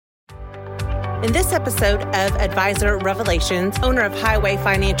In this episode of Advisor Revelations, owner of Highway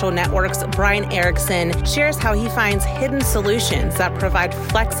Financial Networks, Brian Erickson, shares how he finds hidden solutions that provide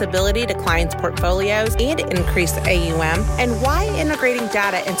flexibility to clients' portfolios and increase AUM, and why integrating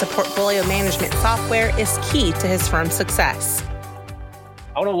data into portfolio management software is key to his firm's success.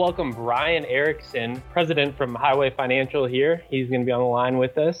 I want to welcome Brian Erickson, president from Highway Financial here. He's going to be on the line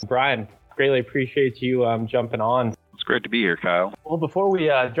with us. Brian, greatly appreciate you jumping on. It's great to be here, Kyle. Well, before we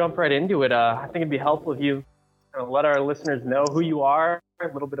jump right into it, I think it'd be helpful if you let our listeners know who you are,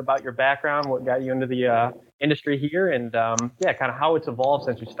 a little bit about your background, what got you into the industry here, and kind of how it's evolved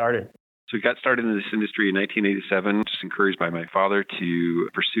since you started. So we got started in this industry in 1987, just encouraged by my father to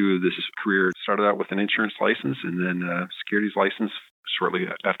pursue this career. Started out with an insurance license and then a securities license shortly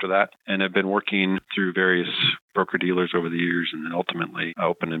after that. And I've been working through various broker-dealers over the years, and then ultimately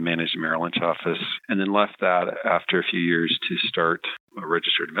opened and managed a Merrill Lynch office, and then left that after a few years to start a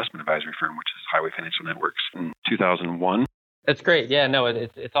registered investment advisory firm, which is Highway Financial Networks, in 2001. That's great. Yeah, no,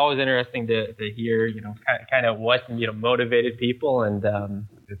 it's always interesting to hear, kind of what, motivated people and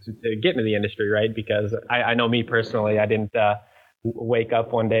to get into the industry, right? Because I know me personally, I didn't wake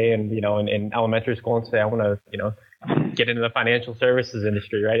up one day and, in elementary school and say, I want to, get into the financial services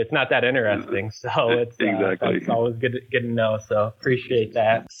industry, right? It's not that interesting. So it's exactly. It's always good to know. So appreciate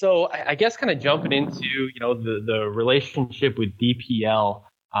that. So I guess kind of jumping into, the relationship with DPL.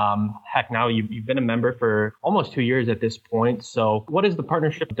 Now you've been a member for almost 2 years at this point. So what has the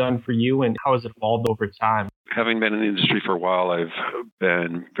partnership done for you and how has it evolved over time? Having been in the industry for a while, I've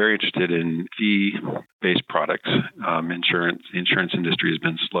been very interested in fee-based products. The insurance industry has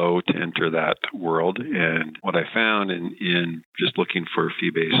been slow to enter that world. And what I found in just looking for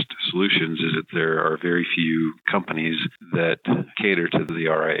fee-based solutions is that there are very few companies that cater to the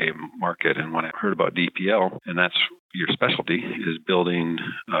RIA market. And when I heard about DPL, and that's your specialty, is building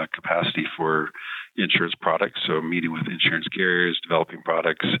capacity for insurance products. So meeting with insurance carriers, developing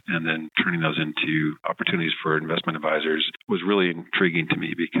products, and then turning those into opportunities for investment advisors was really intriguing to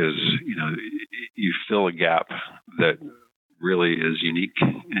me because, you fill a gap that really is unique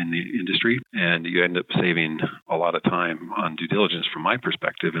in the industry, and you end up saving a lot of time on due diligence from my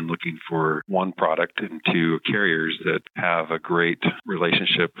perspective and looking for one product and two carriers that have a great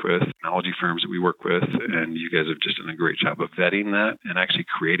relationship with technology firms that we work with, and you guys have just done a great job of vetting that and actually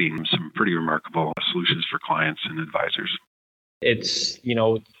creating some pretty remarkable solutions for clients and advisors. It's,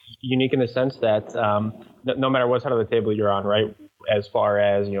 unique in the sense that no matter what side of the table you're on, right? As far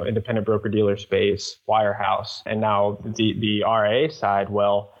as, independent broker-dealer space, wirehouse, and now the RIA side,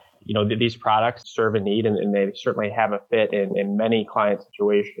 these products serve a need and they certainly have a fit in many client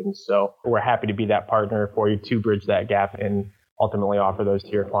situations. So we're happy to be that partner for you to bridge that gap and ultimately offer those to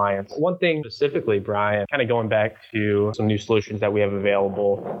your clients. One thing specifically, Brian, kind of going back to some new solutions that we have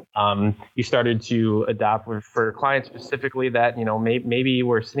available, you started to adopt for clients specifically that, maybe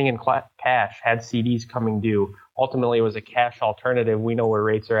were sitting in cash, had CDs coming due. Ultimately, it was a cash alternative. We know where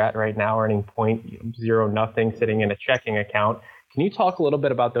rates are at right now, earning 0.0 sitting in a checking account. Can you talk a little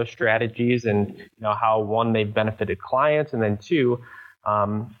bit about those strategies and how, one, they've benefited clients, and then two,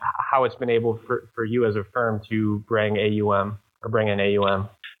 how it's been able for you as a firm to bring in AUM?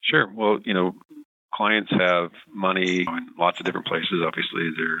 Sure. Well, clients have money in lots of different places. Obviously,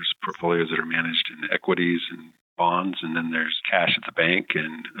 there's portfolios that are managed in equities and bonds, and then there's cash at the bank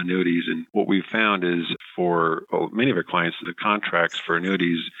and annuities. And what we've found is for many of our clients, the contracts for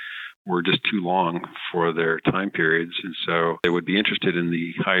annuities were just too long for their time periods. And so they would be interested in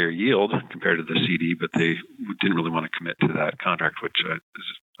the higher yield compared to the CD, but they didn't really want to commit to that contract, which is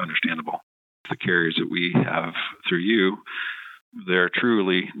understandable. The carriers that we have through you, they're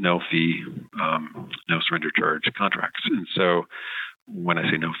truly no fee, no surrender charge contracts. And so when I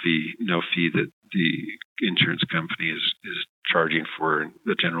say no fee that the insurance company is charging for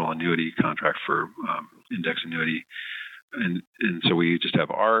the general annuity contract for index annuity. And so we just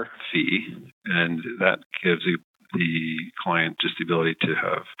have our fee, and that gives the client just the ability to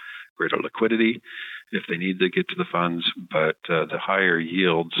have greater liquidity if they need to get to the funds. But the higher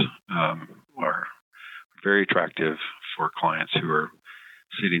yields are very attractive for clients who are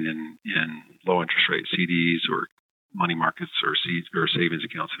sitting in low interest rate CDs or money markets or savings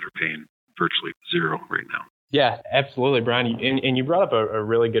accounts that are paying virtually zero right now. Yeah, absolutely, Brian. And you brought up a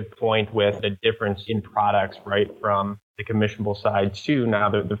really good point with the difference in products, right, from the commissionable side to now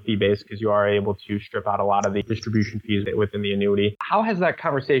the fee-based, because you are able to strip out a lot of the distribution fees within the annuity. How has that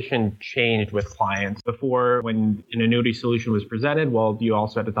conversation changed with clients? Before, when an annuity solution was presented, well, you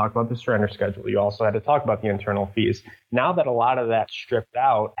also had to talk about the surrender schedule. You also had to talk about the internal fees. Now that a lot of that's stripped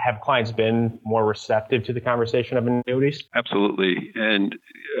out, have clients been more receptive to the conversation of annuities? Absolutely. And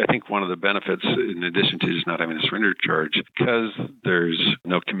I think one of the benefits, in addition to just not having a surrender charge, because there's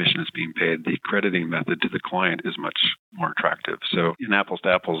no commission that's being paid, the crediting method to the client is much more attractive. So an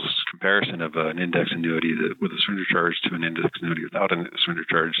apples-to-apples comparison of an index annuity with a surrender charge to an index annuity without a surrender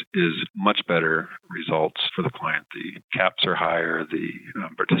charge is much better results for the client. The caps are higher, the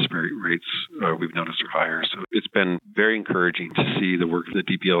participation rates we've noticed are higher. So it's been very encouraging to see the work that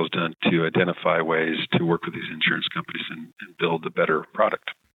DPL has done to identify ways to work with these insurance companies and build a better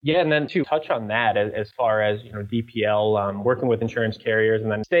product. Yeah, and then to touch on that, as far as DPL working with insurance carriers,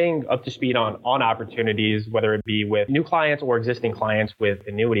 and then staying up to speed on opportunities, whether it be with new clients or existing clients with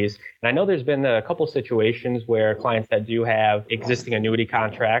annuities. And I know there's been a couple situations where clients that do have existing annuity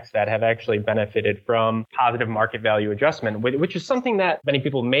contracts that have actually benefited from positive market value adjustment, which is something that many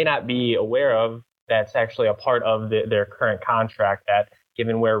people may not be aware of. That's actually a part of their current contract that,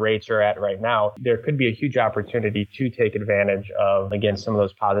 given where rates are at right now, there could be a huge opportunity to take advantage of, again, some of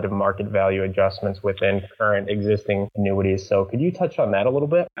those positive market value adjustments within current existing annuities. So could you touch on that a little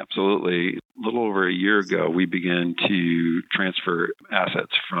bit? Absolutely. A little over a year ago, we began to transfer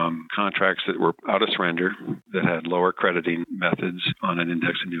assets from contracts that were out of surrender that had lower crediting methods on an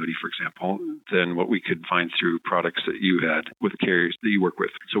index annuity, for example, than what we could find through products that you had with the carriers that you work with.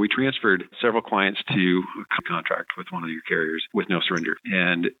 So we transferred several clients to a contract with one of your carriers with no surrender.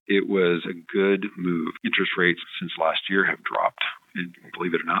 And it was a good move. Interest rates since last year have dropped. And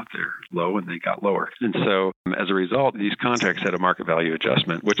believe it or not, they're low and they got lower. And so as a result, these contracts had a market value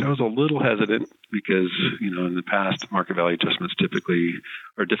adjustment, which I was a little hesitant because, in the past, market value adjustments typically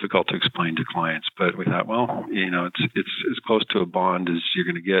are difficult to explain to clients. But we thought, well, it's as close to a bond as you're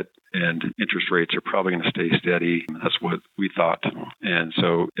going to get, and interest rates are probably going to stay steady. That's what we thought. And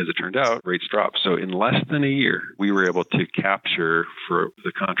so as it turned out, rates dropped. So in less than a year, we were able to capture for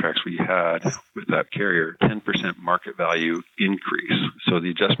the contracts we had with that carrier 10% market value increase. So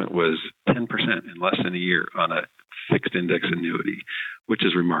the adjustment was 10% in less than a year on a fixed index annuity, which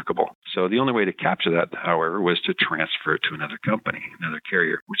is remarkable. So the only way to capture that, however, was to transfer it to another company, another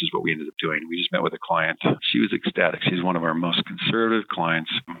carrier, which is what we ended up doing. We just met with a client. She was ecstatic. She's one of our most conservative clients.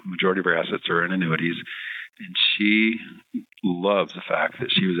 Majority of her assets are in annuities. And she loves the fact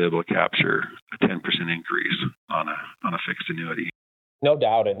that she was able to capture a 10% increase on a fixed annuity. No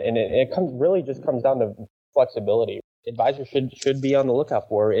doubt. And it really just comes down to flexibility. Advisors should be on the lookout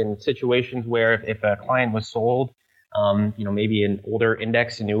for in situations where if a client was sold, maybe an older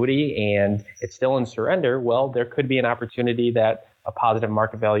index annuity and it's still in surrender, well, there could be an opportunity that a positive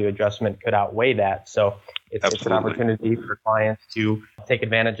market value adjustment could outweigh that. So it's an opportunity for clients to take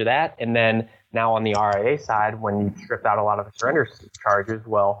advantage of that. And then now on the RIA side, when you stripped out a lot of the surrender charges,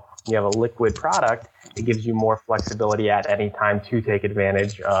 well, you have a liquid product. It gives you more flexibility at any time to take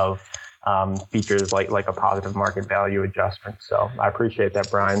advantage of features like a positive market value adjustment. So I appreciate that,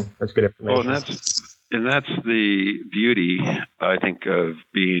 Brian. That's good information. Well, and that's the beauty, I think, of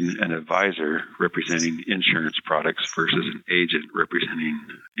being an advisor representing insurance products versus an agent representing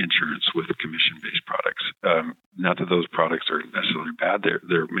insurance with commission-based products. Not that those products are necessarily bad.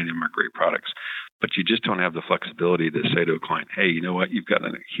 Many of them are great products. But you just don't have the flexibility to say to a client, hey, you know what? You've got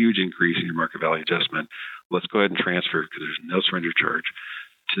a huge increase in your market value adjustment. Let's go ahead and transfer because there's no surrender charge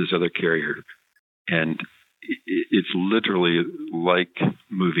to this other carrier. And it's literally like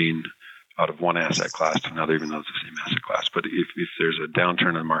moving out of one asset class to another, even though it's the same asset class. But if there's a downturn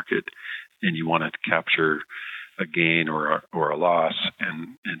in the market and you want to capture a gain or a loss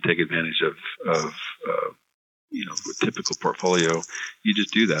and take advantage of a typical portfolio, you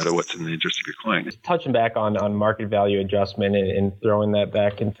just do that at what's in the interest of your client. Touching back on market value adjustment and throwing that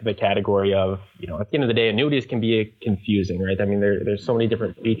back into the category of, at the end of the day, annuities can be confusing, right? I mean, there's so many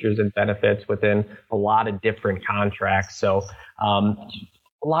different features and benefits within a lot of different contracts. So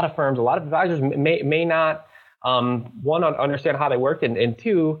a lot of firms, a lot of advisors may not, one, understand how they work, and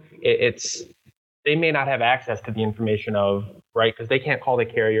two, they may not have access to the information of, right, because they can't call the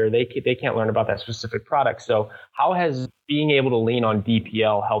carrier, they can't learn about that specific product. So how has being able to lean on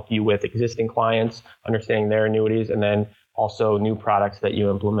DPL helped you with existing clients, understanding their annuities, and then also new products that you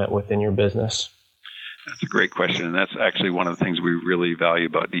implement within your business? That's a great question. And that's actually one of the things we really value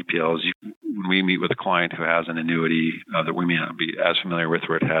about DPL is when we meet with a client who has an annuity that we may not be as familiar with,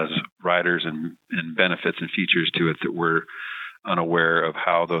 where it has riders and benefits and features to it that we're unaware of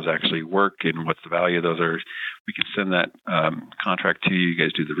how those actually work and what the value of those are, we can send that contract to you. You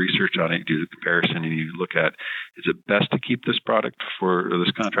guys do the research on it, do the comparison, and you look at, is it best to keep this product or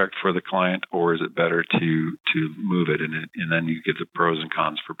this contract for the client, or is it better to move it? And then you get the pros and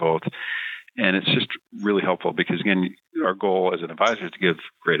cons for both. And it's just really helpful because, again, our goal as an advisor is to give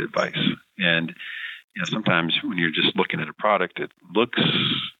great advice. And sometimes when you're just looking at a product, it looks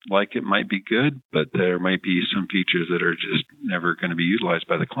like it might be good, but there might be some features that are just never going to be utilized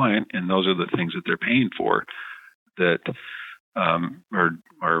by the client. And those are the things that they're paying for that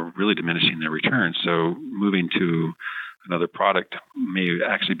are really diminishing their returns. So moving to another product may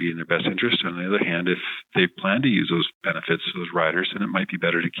actually be in their best interest. On the other hand, if they plan to use those benefits, those riders, then it might be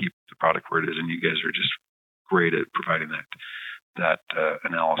better to keep the product where it is. And you guys are just great at providing that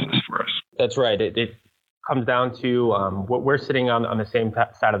analysis for us. That's right. It comes down to what we're sitting on the same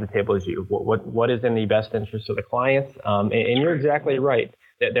side of the table as you. What is in the best interest of the clients? And you're exactly right.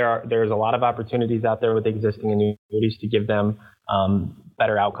 There's a lot of opportunities out there with existing annuities to give them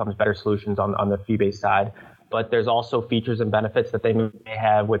better outcomes, better solutions on the fee-based side. But there's also features and benefits that they may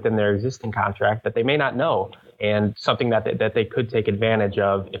have within their existing contract that they may not know, and something that they could take advantage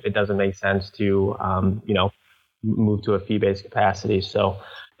of if it doesn't make sense to move to a fee-based capacity. So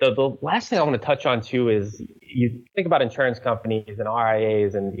the last thing I want to touch on too is you think about insurance companies and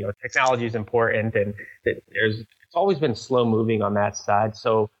RIAs, and technology is important, and it's always been slow moving on that side.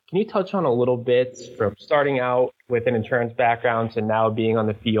 So can you touch on a little bit from starting out with an insurance background to now being on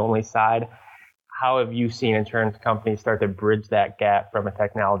the fee-only side? How have you seen insurance companies start to bridge that gap from a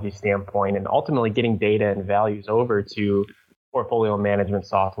technology standpoint and ultimately getting data and values over to portfolio management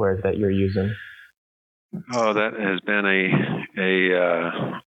software that you're using? Oh, that has been a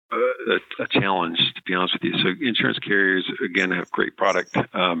challenge, to be honest with you. So insurance carriers, again, have great product,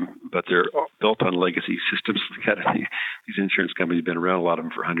 but they're built on legacy systems. These insurance companies have been around, a lot of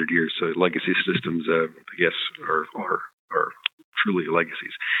them, for 100 years. So legacy systems, I guess, are truly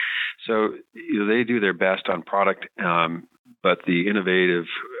legacies. So they do their best on product, but the innovative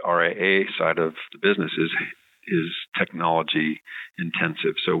RIA side of the business is technology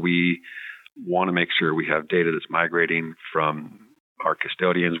intensive. So we want to make sure we have data that's migrating from our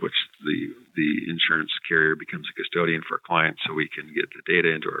custodians, which the insurance carrier becomes a custodian for a client, so we can get the data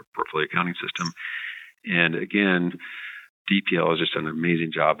into our portfolio accounting system. And again, DPL has just done an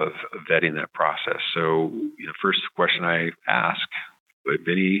amazing job of vetting that process. So, first question I ask of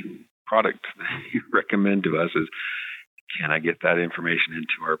any product that you recommend to us is, can I get that information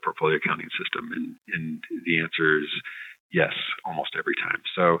into our portfolio accounting system? And the answer is yes, almost every time.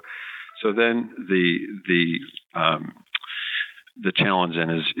 So then the challenge then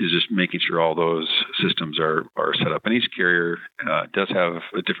is just making sure all those systems are set up. And each carrier does have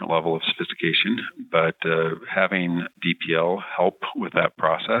a different level of sophistication, but having DPL help with that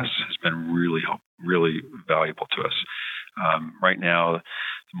process has been really valuable to us. Right now,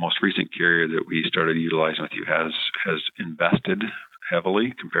 the most recent carrier that we started utilizing with you has invested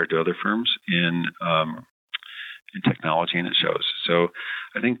heavily compared to other firms in technology, and it shows. So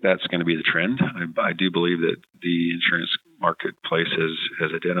I think that's going to be the trend. I do believe that the insurance marketplace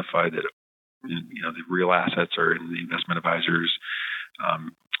has identified that the real assets are in the investment advisor's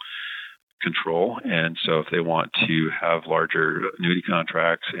control, and so if they want to have larger annuity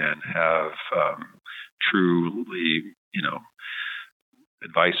contracts and have truly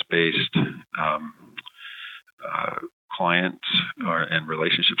advice-based clients and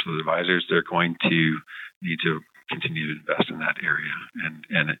relationships with advisors, they're going to need to continue to invest in that area, and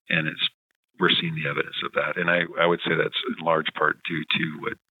we're seeing the evidence of that. And I would say that's in large part due to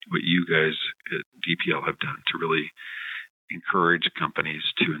what you guys at DPL have done to really encourage companies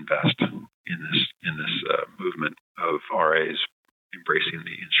to invest in this movement of RAs embracing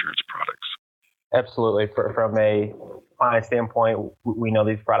the insurance products. Absolutely. From a client standpoint, we know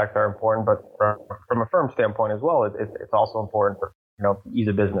these products are important, but from a firm standpoint as well, it's also important for ease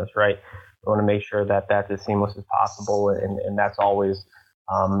of business, right? We want to make sure that that's as seamless as possible, and that's always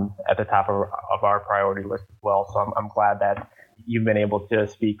at the top of our priority list as well. So I'm glad that you've been able to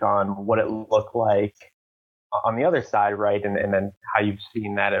speak on what it looked like on the other side, right? And then how you've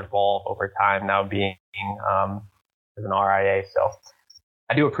seen that evolve over time now being as an RIA. So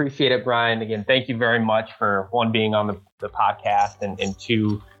I do appreciate it, Brian. Again, thank you very much for, one, being on the podcast, and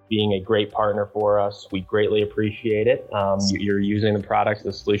two, being a great partner for us. We greatly appreciate it. You're using the products,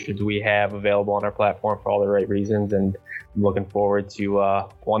 the solutions we have available on our platform for all the right reasons, and I'm looking forward to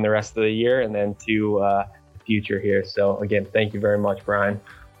one, the rest of the year, and then to the future here. So again, thank you very much, Brian.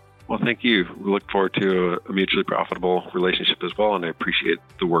 Well, thank you. We look forward to a mutually profitable relationship as well, and I appreciate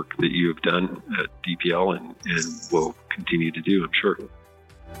the work that you have done at DPL and will continue to do, I'm sure.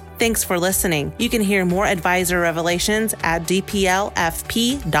 Thanks for listening. You can hear more Advisor Revelations at dplfp.com.